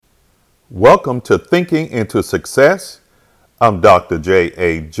Welcome to Thinking into Success. I'm Dr.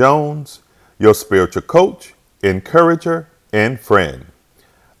 J.A. Jones, your spiritual coach, encourager, and friend.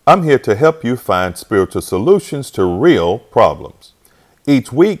 I'm here to help you find spiritual solutions to real problems.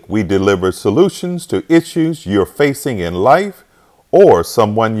 Each week, we deliver solutions to issues you're facing in life or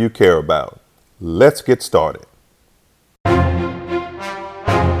someone you care about. Let's get started.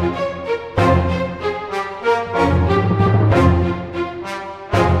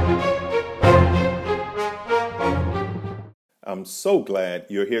 I'm so glad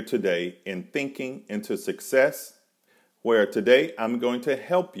you're here today in Thinking into Success, where today I'm going to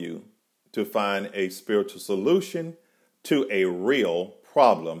help you to find a spiritual solution to a real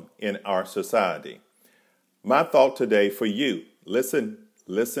problem in our society. My thought today for you, listen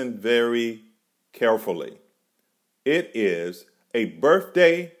very carefully. It is a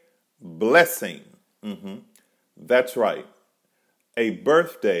birthday blessing. That's right. A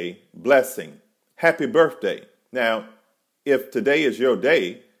birthday blessing. Happy birthday. Now, if today is your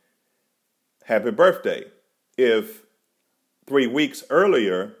day, happy birthday. If 3 weeks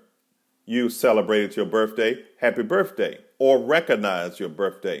earlier you celebrated your birthday, happy birthday, or recognize your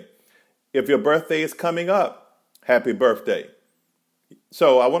birthday. If your birthday is coming up, happy birthday.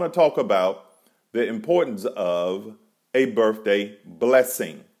 So I want to talk about the importance of a birthday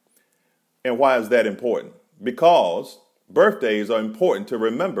blessing. And why is that important? Because birthdays are important to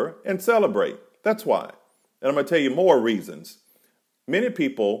remember and celebrate. That's why. And I'm going to tell you more reasons. Many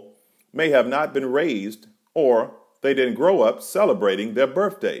people may have not been raised or they didn't grow up celebrating their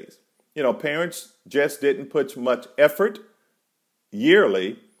birthdays. You know, parents just didn't put much effort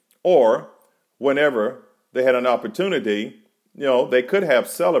yearly or whenever they had an opportunity, they could have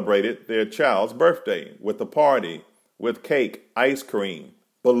celebrated their child's birthday with a party, with cake, ice cream,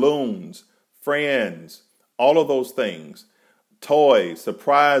 balloons, friends, all of those things. Toys,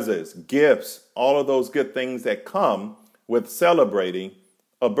 surprises, gifts, all of those good things that come with celebrating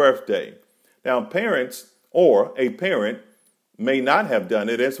a birthday. Now, parents or a parent may not have done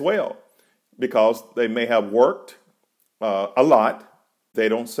it as well because they may have worked a lot. They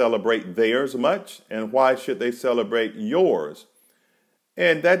don't celebrate theirs much. And why should they celebrate yours?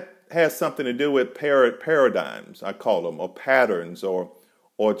 And that has something to do with paradigms, I call them, or patterns or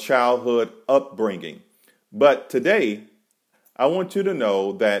childhood upbringing. But today, I want you to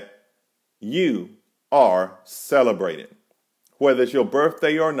know that you are celebrated. Whether it's your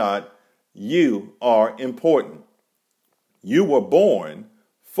birthday or not, you are important. You were born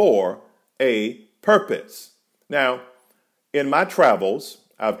for a purpose. Now, in my travels,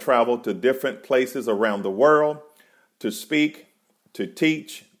 I've traveled to different places around the world to speak, to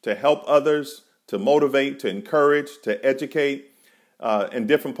teach, to help others, to motivate, to encourage, to educate in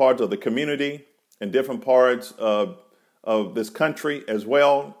different parts of the community, in different parts of this country as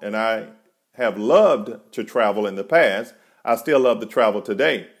well. And I have loved to travel in the past. I still love to travel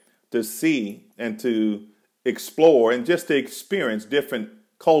today to see and to explore and just to experience different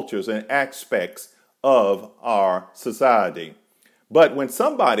cultures and aspects of our society. But when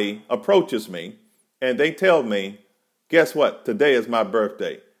somebody approaches me and they tell me, guess what? Today is my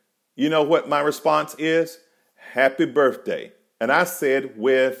birthday. You know what my response is? Happy birthday. And I said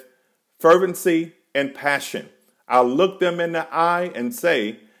with fervency and passion, I'll look them in the eye and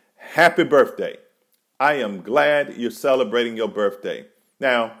say, happy birthday. I am glad you're celebrating your birthday.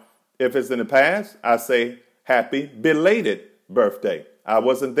 Now, if it's in the past, I say happy belated birthday. I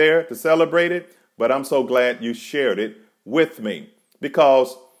wasn't there to celebrate it, but I'm so glad you shared it with me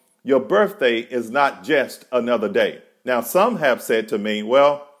because your birthday is not just another day. Now, some have said to me,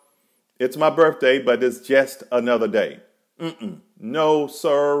 well, it's my birthday, but it's just another day. No,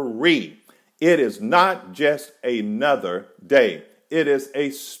 sirree. It is not just another day. It is a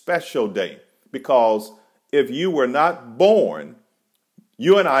special day because if you were not born,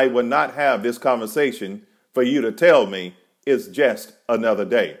 you and I would not have this conversation for you to tell me it's just another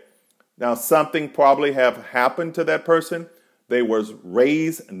day. Now, something probably have happened to that person. They was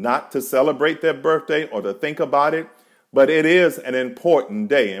raised not to celebrate their birthday or to think about it, but it is an important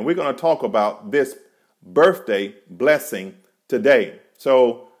day. And we're going to talk about this birthday blessing today.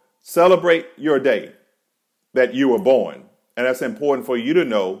 So celebrate your day that you were born. And that's important for you to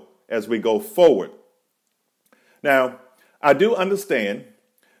know as we go forward. Now, I do understand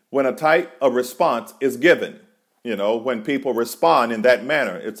when a type of response is given, when people respond in that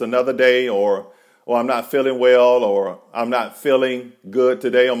manner, it's another day or I'm not feeling well or I'm not feeling good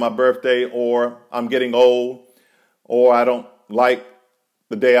today on my birthday or I'm getting old or I don't like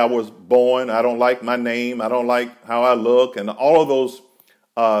the day I was born. I don't like my name. I don't like how I look and all of those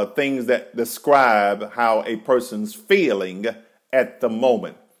things that describe how a person's feeling at the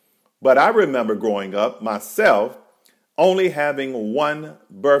moment. But I remember growing up myself only having one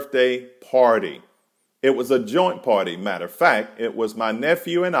birthday party. It was a joint party. Matter of fact, it was my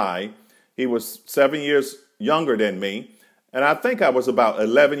nephew and I. He was 7 years younger than me, and I think I was about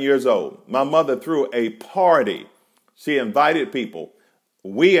 11 years old. My mother threw a party. She invited people.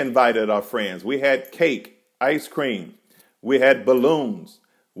 We invited our friends. We had cake, ice cream. We had balloons.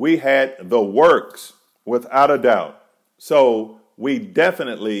 We had the works, without a doubt. So we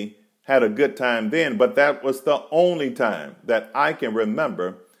definitely had a good time then, but that was the only time that I can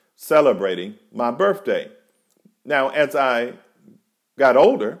remember celebrating my birthday. Now, as I got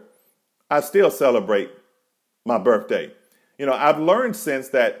older, I still celebrate my birthday. I've learned since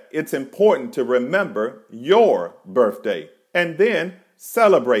that it's important to remember your birthday and then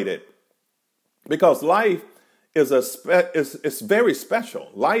celebrate it, because life is very special.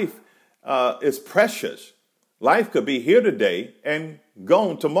 Life is precious. Life could be here today and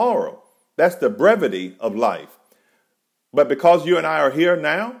gone tomorrow. That's the brevity of life. But because you and I are here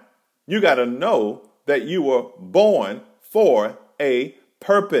now, you got to know that you were born for a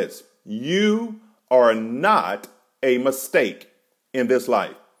purpose. You are not a mistake in this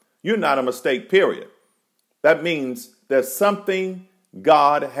life. You're not a mistake, period. That means there's something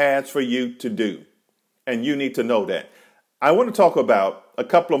God has for you to do, and you need to know that. I want to talk about a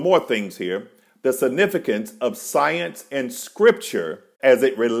couple of more things here. The significance of science and scripture as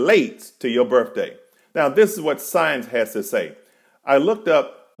it relates to your birthday. Now, this is what science has to say. I looked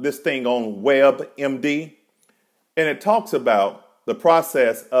up this thing on WebMD, and it talks about the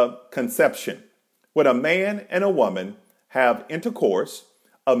process of conception. When a man and a woman have intercourse,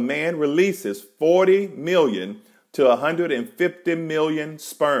 a man releases 40 million to 150 million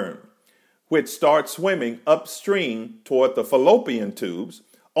sperm, which start swimming upstream toward the fallopian tubes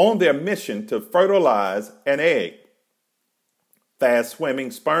on their mission to fertilize an egg.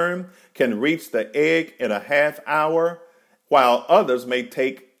 Fast-swimming sperm can reach the egg in a half hour, while others may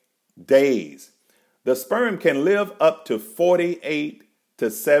take days. The sperm can live up to 48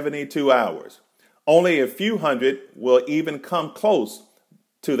 to 72 hours. Only a few hundred will even come close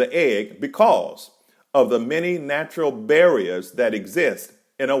to the egg because of the many natural barriers that exist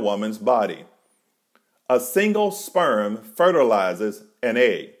in a woman's body. A single sperm fertilizes an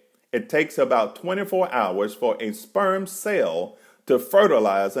egg. It takes about 24 hours for a sperm cell to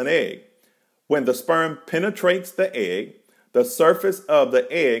fertilize an egg. When the sperm penetrates the egg, the surface of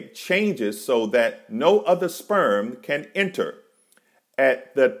the egg changes so that no other sperm can enter.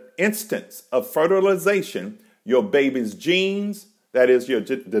 At the instance of fertilization, your baby's genes, that is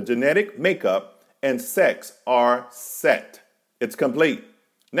the genetic makeup, and sex are set. It's complete.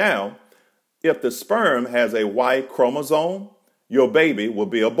 Now, if the sperm has a Y chromosome, your baby will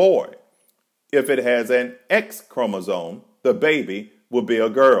be a boy. If it has an X chromosome, the baby will be a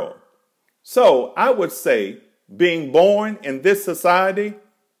girl. So I would say being born in this society,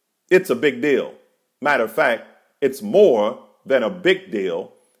 it's a big deal. Matter of fact, it's more than a big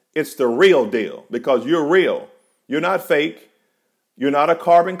deal. It's the real deal, because you're real. You're not fake. You're not a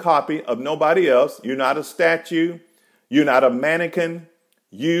carbon copy of nobody else. You're not a statue. You're not a mannequin.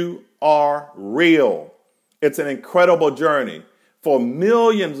 You are real. It's an incredible journey for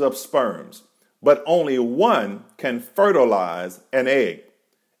millions of sperms, but only one can fertilize an egg.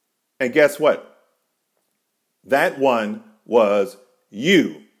 And guess what? That one was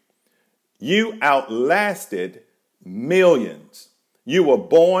you. You outlasted millions. You were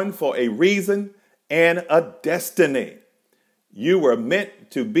born for a reason and a destiny. You were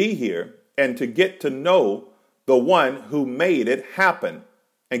meant to be here and to get to know the one who made it happen.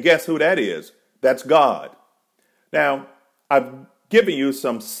 And guess who that is? That's God. Now, I've given you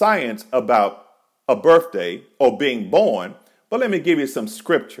some science about a birthday or being born, but let me give you some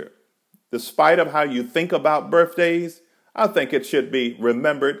scripture. Despite of how you think about birthdays, I think it should be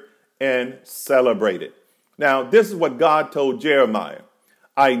remembered and celebrated. Now, this is what God told Jeremiah.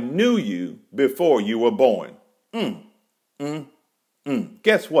 I knew you before you were born.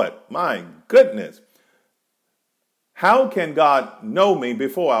 Guess what? My goodness. How can God know me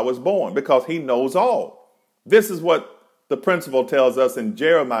before I was born? Because he knows all. This is what the principle tells us in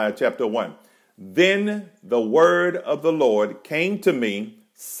Jeremiah chapter 1. Then the word of the Lord came to me,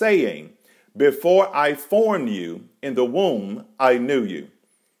 saying, before I formed you in the womb, I knew you.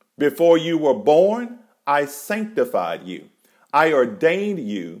 Before you were born, I sanctified you. I ordained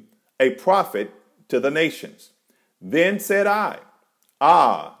you a prophet to the nations. Then said I,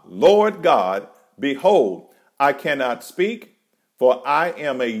 Lord God, behold, I cannot speak, for I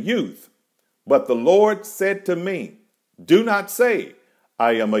am a youth. But the Lord said to me, do not say,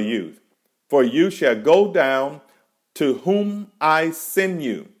 I am a youth, for you shall go down to whom I send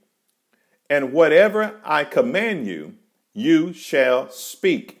you, and whatever I command you, you shall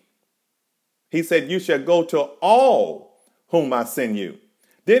speak. He said, you shall go to all whom I send you.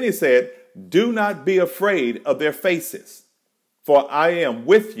 Then he said, do not be afraid of their faces, for I am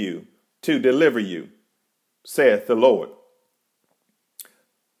with you to deliver you, saith the Lord.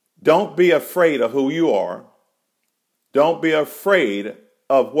 Don't be afraid of who you are. Don't be afraid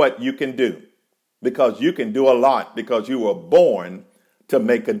of what you can do, because you can do a lot, because you were born to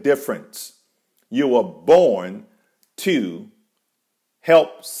make a difference. You were born to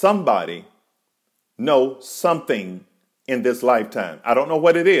help somebody know something in this lifetime. I don't know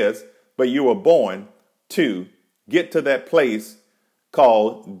what it is, but you were born to get to that place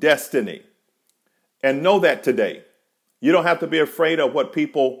called destiny. And know that today. You don't have to be afraid of what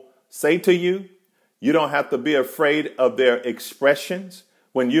people say to you. You don't have to be afraid of their expressions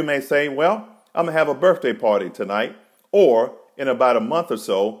when you may say, well, I'm going to have a birthday party tonight, or in about a month or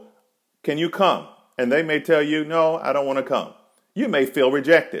so, can you come? And they may tell you, no, I don't want to come. You may feel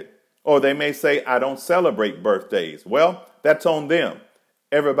rejected, or they may say, I don't celebrate birthdays. Well, that's on them.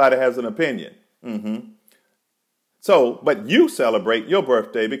 Everybody has an opinion. But you celebrate your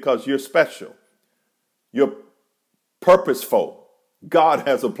birthday because you're special. You're purposeful. God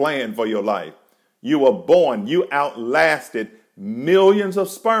has a plan for your life. You were born. You outlasted millions of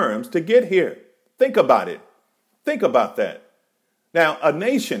sperms to get here. Think about it. Think about that. Now, a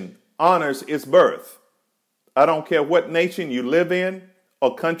nation honors its birth. I don't care what nation you live in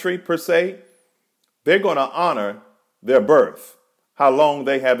or country per se. They're going to honor their birth, how long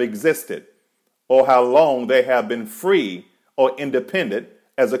they have existed, or how long they have been free or independent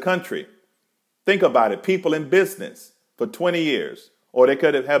as a country. Think about it. People in business for 20 years, or they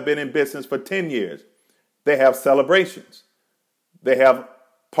could have been in business for 10 years. They have celebrations. They have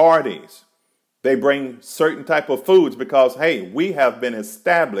parties. They bring certain type of foods because, hey, we have been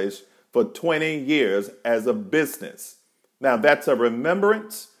established for 20 years as a business. Now, that's a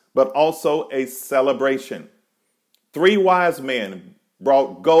remembrance, but also a celebration. 3 wise men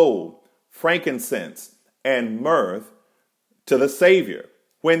brought gold, frankincense, and myrrh to the Savior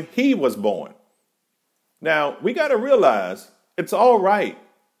when he was born. Now, we got to realize it's all right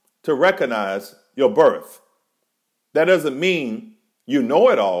to recognize your birth. That doesn't mean you know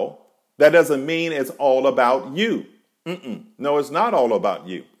it all. That doesn't mean it's all about you. No, it's not all about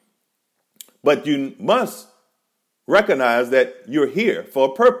you. But you must recognize that you're here for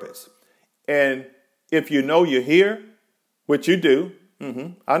a purpose. And if you know you're here, which you do,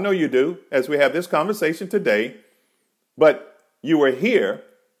 I know you do, as we have this conversation today, but you were here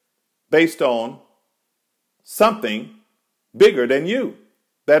based on something bigger than you.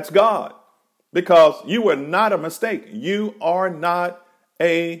 That's God. Because you were not a mistake. You are not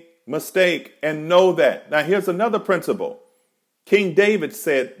a mistake. And know that. Now, here's another principle. King David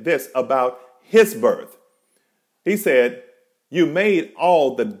said this about his birth. He said, you made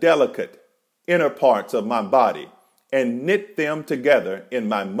all the delicate inner parts of my body and knit them together in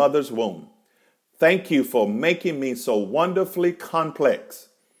my mother's womb. Thank you for making me so wonderfully complex.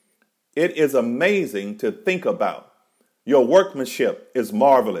 It is amazing to think about. Your workmanship is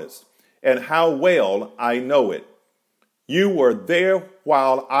marvelous, and how well I know it. You were there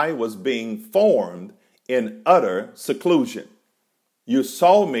while I was being formed in utter seclusion. You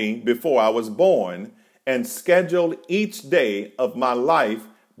saw me before I was born and scheduled each day of my life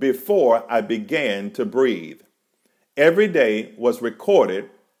before I began to breathe. Every day was recorded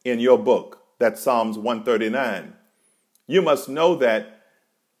in your book. That's Psalms 139. You must know that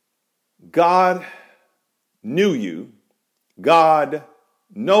God knew you, God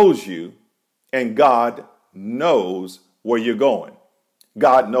knows you, and God knows where you're going.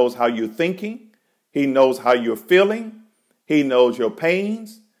 God knows how you're thinking. He knows how you're feeling. He knows your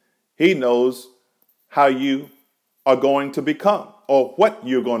pains. He knows how you are going to become or what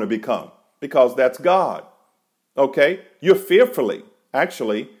you're going to become, because that's God. Okay? You're fearfully,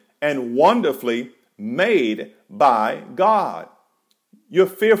 actually, and wonderfully made by God. You're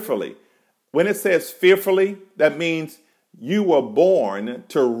fearfully. When it says fearfully, that means you were born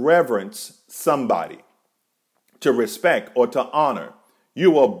to reverence somebody, to respect or to honor.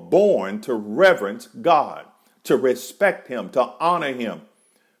 You were born to reverence God, to respect him, to honor him.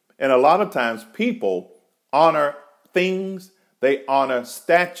 And a lot of times people honor things, they honor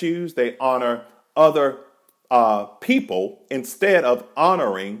statues, they honor other people instead of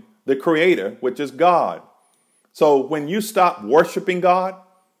honoring the Creator, which is God. So when you stop worshiping God,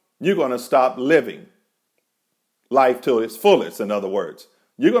 you're going to stop living life to its fullest. In other words,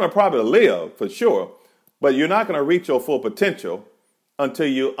 you're going to probably live for sure, but you're not going to reach your full potential until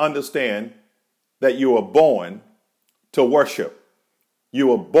you understand that you were born to worship. You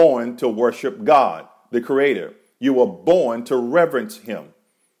were born to worship God, the Creator. You were born to reverence Him.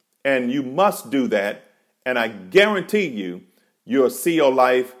 And you must do that. And I guarantee you, you'll see your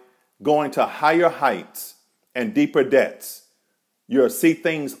life going to higher heights and deeper depths. You'll see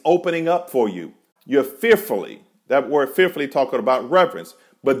things opening up for you. You're fearfully, that word fearfully talking about reverence.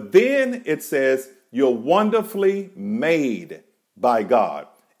 But then it says you're wonderfully made by God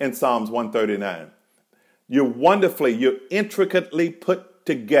in Psalms 139. You're intricately put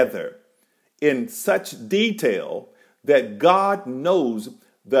together in such detail that God knows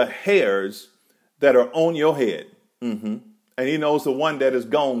the hairs that are on your head. And He knows the one that is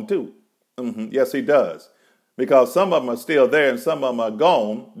gone too. Yes, He does. Because some of them are still there and some of them are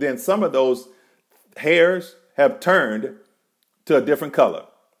gone. Then some of those hairs have turned to a different color.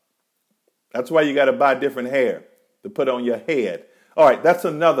 That's why you got to buy different hair to put on your head. All right, that's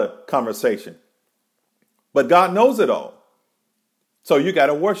another conversation. But God knows it all. So you got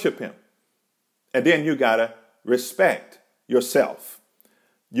to worship Him. And then you got to respect yourself.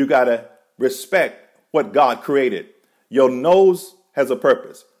 You got to respect what God created. Your nose has a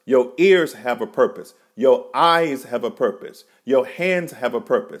purpose. Your ears have a purpose. Your eyes have a purpose. Your hands have a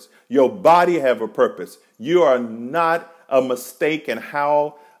purpose. Your body have a purpose. You are not a mistake in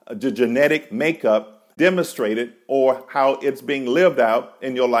how the genetic makeup demonstrated or how it's being lived out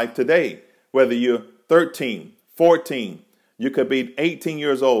in your life today. Whether you're 13, 14, you could be 18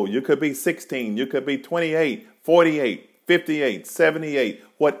 years old. You could be 16. You could be 28, 48, 58, 78.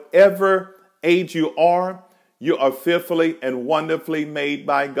 Whatever age you are fearfully and wonderfully made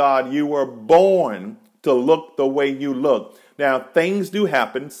by God. You were born to look the way you look. Now, things do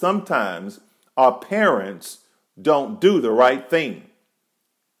happen. Sometimes our parents don't do the right thing.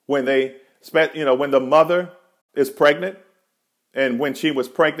 When when the mother is pregnant and when she was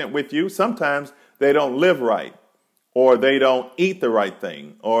pregnant with you, sometimes they don't live right or they don't eat the right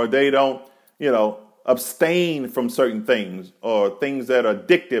thing or they don't, abstain from certain things or things that are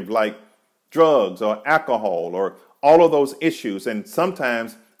addictive like drugs or alcohol or all of those issues. And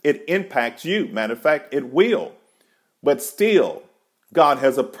sometimes it impacts you. Matter of fact, it will. But still, God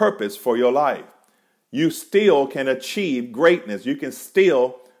has a purpose for your life. You still can achieve greatness. You can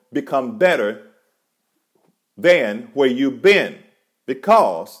still become better than where you've been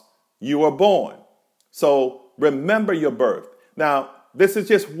because you were born. So remember your birth. Now, this is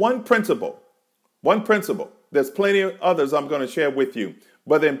just one principle. One principle. There's plenty of others I'm going to share with you.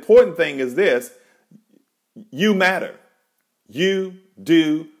 But the important thing is this: you matter. You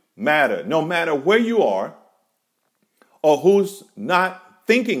do matter. No matter where you are or who's not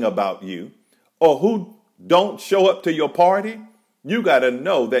thinking about you or who don't show up to your party, you got to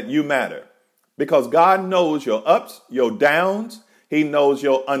know that you matter. Because God knows your ups, your downs. He knows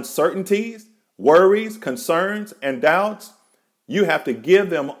your uncertainties, worries, concerns, and doubts. You have to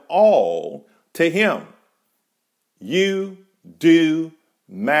give them all to Him. You do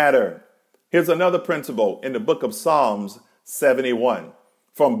matter. Here's another principle in the book of Psalms 71.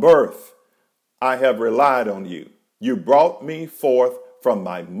 From birth, I have relied on you. You brought me forth from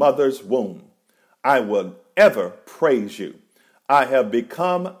my mother's womb. I will ever praise you. I have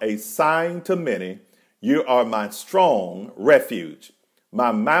become a sign to many. You are my strong refuge.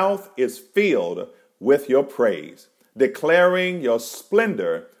 My mouth is filled with your praise, declaring your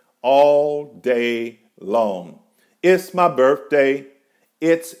splendor all day long. It's my birthday.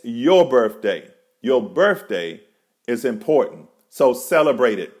 It's your birthday. Your birthday is important. So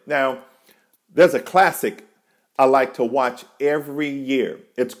celebrate it. Now, there's a classic I like to watch every year.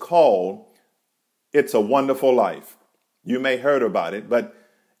 It's called It's a Wonderful Life. You may have heard about it, but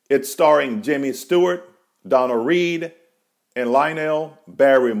it's starring Jimmy Stewart, Donna Reed, and Lionel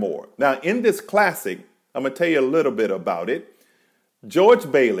Barrymore. Now, in this classic, I'm going to tell you a little bit about it.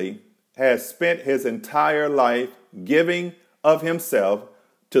 George Bailey has spent his entire life giving of himself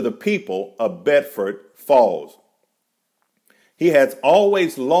to the people of Bedford Falls. He has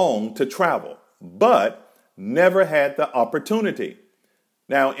always longed to travel, but never had the opportunity.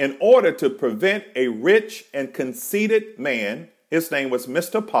 Now, in order to prevent a rich and conceited man, his name was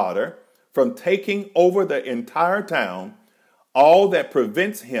Mr. Potter, from taking over the entire town, all that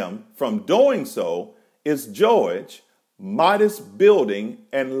prevents him from doing so is George Modest Building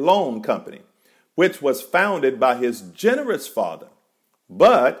and Loan Company, which was founded by his generous father.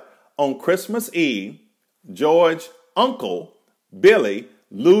 But on Christmas Eve, George's uncle, Billy,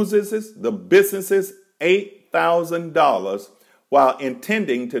 loses the business's $8,000 while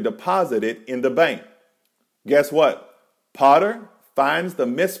intending to deposit it in the bank. Guess what? Potter finds the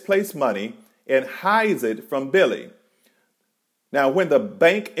misplaced money and hides it from Billy. Now, when the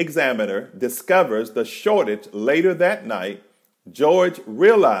bank examiner discovers the shortage later that night, George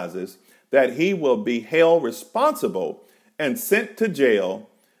realizes that he will be held responsible and sent to jail,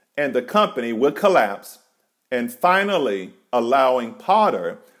 and the company will collapse, and finally allowing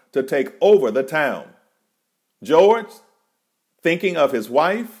Potter to take over the town. George, thinking of his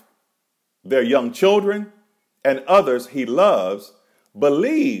wife, their young children, and others he loves,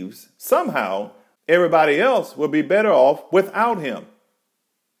 believes somehow everybody else will be better off without him.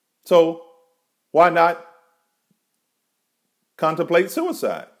 So why not contemplate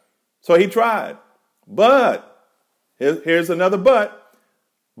suicide? So he tried. But, here's another but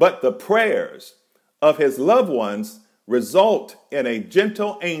the prayers of his loved ones result in a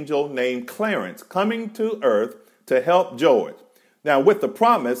gentle angel named Clarence coming to earth to help George. Now, with the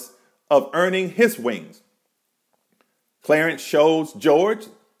promise of earning his wings, Clarence shows George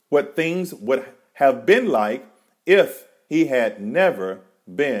what things would have been like if he had never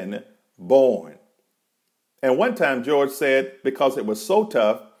been born. And one time George said, because it was so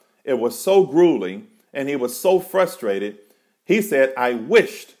tough, it was so grueling, and he was so frustrated, he said, I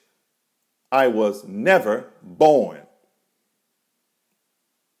wished I was never born.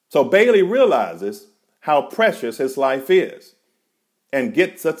 So Bailey realizes how precious his life is and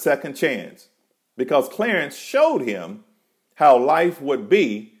gets a second chance because Clarence showed him how life would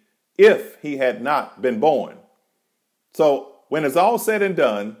be if he had not been born. So when it's all said and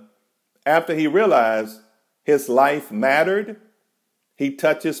done, after he realized his life mattered, he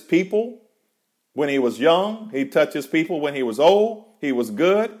touches people when he was young. He touches people when he was old. He was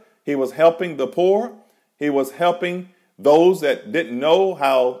good. He was helping the poor. He was helping those that didn't know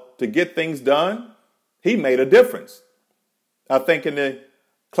how to get things done. He made a difference. I think in the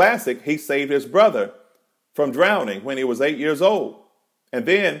classic, he saved his brother from drowning when he was 8 years old. And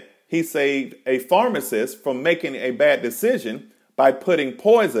then he saved a pharmacist from making a bad decision by putting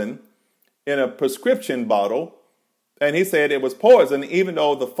poison in a prescription bottle. And he said it was poison, even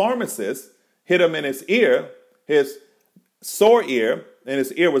though the pharmacist hit him in his ear, his sore ear, and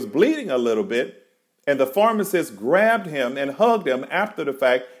his ear was bleeding a little bit. And the pharmacist grabbed him and hugged him after the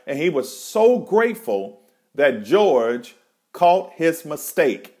fact. And he was so grateful that George caught his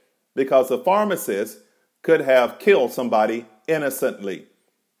mistake because the pharmacist could have killed somebody innocently.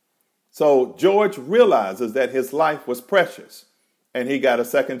 So George realizes that his life was precious and he got a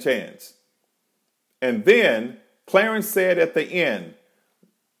second chance. And then Clarence said at the end,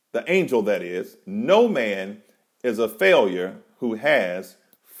 the angel that is, no man is a failure who has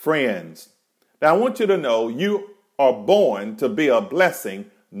friends. Now I want you to know you are born to be a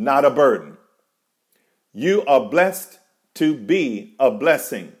blessing, not a burden. You are blessed to be a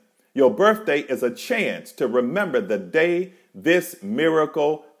blessing. Your birthday is a chance to remember the day this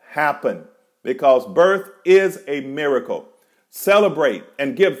miracle happened, because birth is a miracle. Celebrate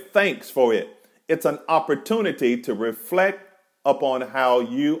and give thanks for it. It's an opportunity to reflect upon how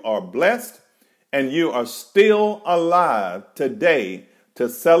you are blessed and you are still alive today to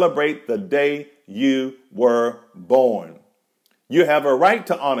celebrate the day you were born. You have a right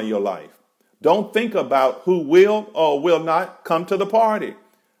to honor your life. Don't think about who will or will not come to the party.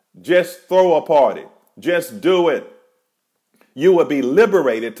 Just throw a party. Just do it. You will be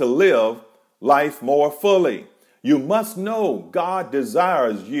liberated to live life more fully. You must know God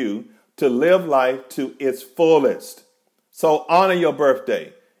desires you to live life to its fullest. So honor your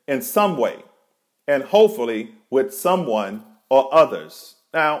birthday in some way, and hopefully with someone or others.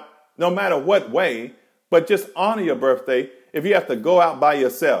 Now, no matter what way, but just honor your birthday if you have to go out by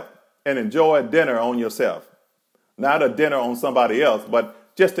yourself and enjoy a dinner on yourself. Not a dinner on somebody else,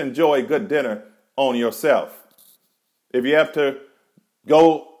 but just enjoy a good dinner on yourself. If you have to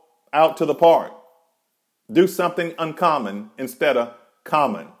go out to the park, do something uncommon instead of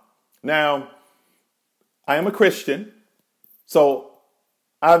common. Now, I am a Christian, so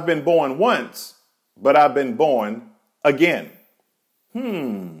I've been born once, but I've been born again.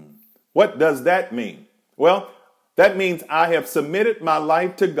 What does that mean? Well, that means I have submitted my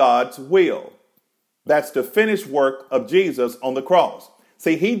life to God's will. That's the finished work of Jesus on the cross.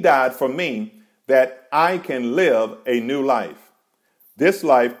 See, he died for me that I can live a new life. This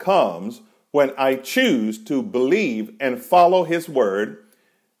life comes when I choose to believe and follow his word,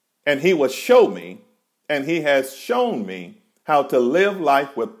 and he will show me, and he has shown me how to live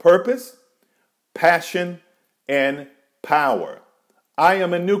life with purpose, passion, and power. I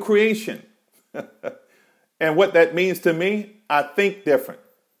am a new creation. And what that means to me, I think different.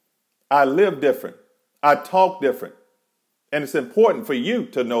 I live different. I talk different. And it's important for you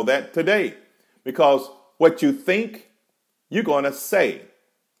to know that today, because what you think, you're going to say,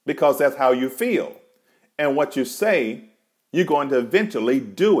 because that's how you feel. And what you say, you're going to eventually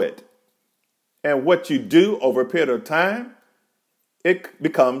do it. And what you do over a period of time it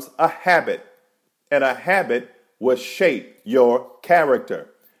becomes a habit. And a habit will shape your character.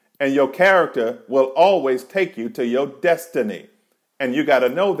 And your character will always take you to your destiny. And you got to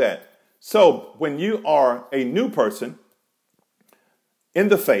know that. So when you are a new person in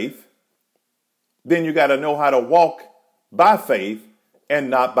the faith, then you got to know how to walk by faith and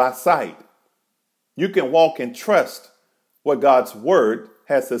not by sight. You can walk and trust what God's word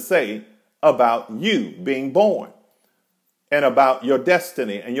has to say about you being born and about your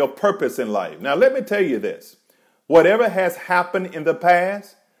destiny and your purpose in life. Now, let me tell you this. Whatever has happened in the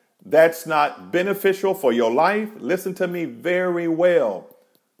past that's not beneficial for your life, listen to me very well.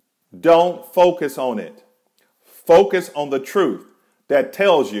 Don't focus on it. Focus on the truth that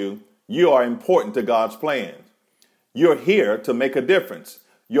tells you you are important to God's plan. You're here to make a difference.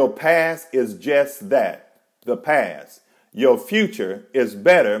 Your past is just that, the past. Your future is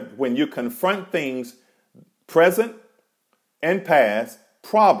better when you confront things, present and past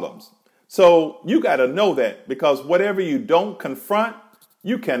problems. So you got to know that, because whatever you don't confront,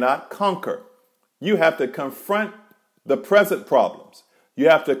 you cannot conquer. You have to confront the present problems. You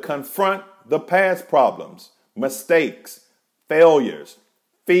have to confront the past problems, mistakes, failures,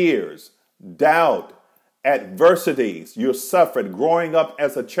 fears, doubt, adversities you suffered growing up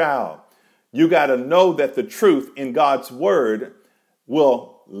as a child. You got to know that the truth in God's word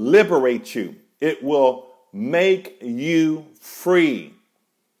will liberate you. It will make you free,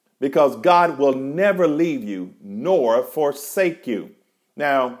 because God will never leave you nor forsake you.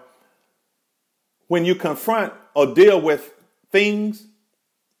 Now, when you confront or deal with things,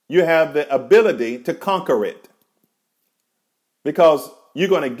 you have the ability to conquer it, because you're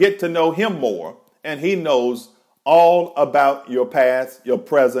going to get to know him more, and he knows all about your past, your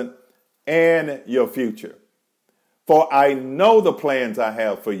present, and your future. For I know the plans I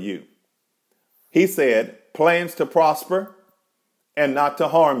have for you. He said, plans to prosper and not to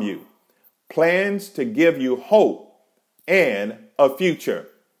harm you. Plans to give you hope and a future.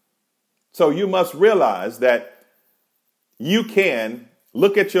 So you must realize that you can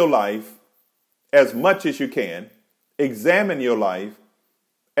look at your life as much as you can, examine your life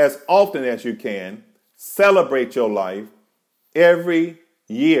as often as you can, celebrate your life every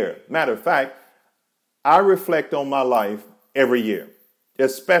year. Matter of fact, I reflect on my life every year,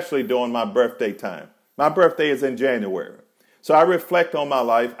 especially during my birthday time. My birthday is in January. So I reflect on my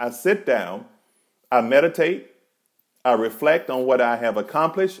life. I sit down, I meditate, I reflect on what I have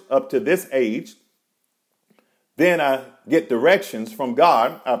accomplished up to this age. Then I get directions from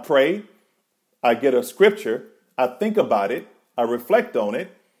God. I pray, I get a scripture, I think about it, I reflect on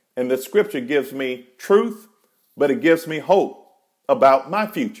it, and the scripture gives me truth, but it gives me hope about my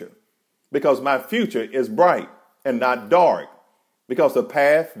future, because my future is bright and not dark, because the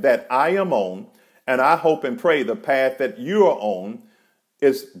path that I am on, and I hope and pray the path that you are on,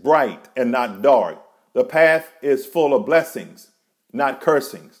 is bright and not dark. The path is full of blessings, not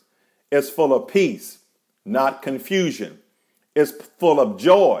cursings. It's full of peace, not confusion. It's full of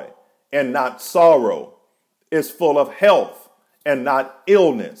joy and not sorrow. It's full of health and not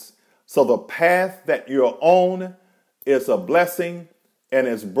illness. So the path that you're on is a blessing and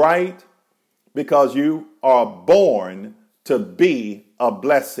is bright, because you are born to be a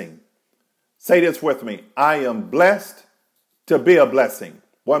blessing. Say this with me. I am blessed to be a blessing.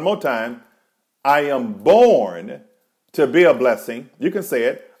 One more time. I am born to be a blessing. You can say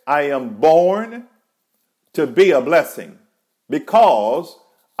it. I am born to be a blessing, because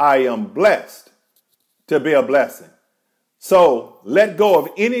I am blessed to be a blessing. So let go of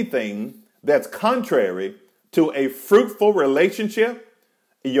anything that's contrary to a fruitful relationship,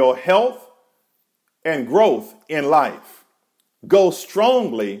 your health, and growth in life. Go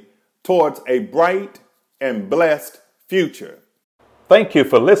strongly towards a bright and blessed future. Thank you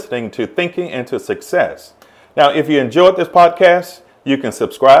for listening to Thinking into Success. Now, if you enjoyed this podcast, you can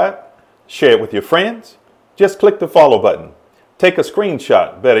subscribe, share it with your friends. Just click the follow button. Take a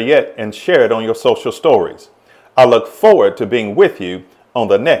screenshot, better yet, and share it on your social stories. I look forward to being with you on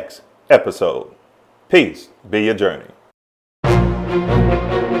the next episode. Peace be your journey.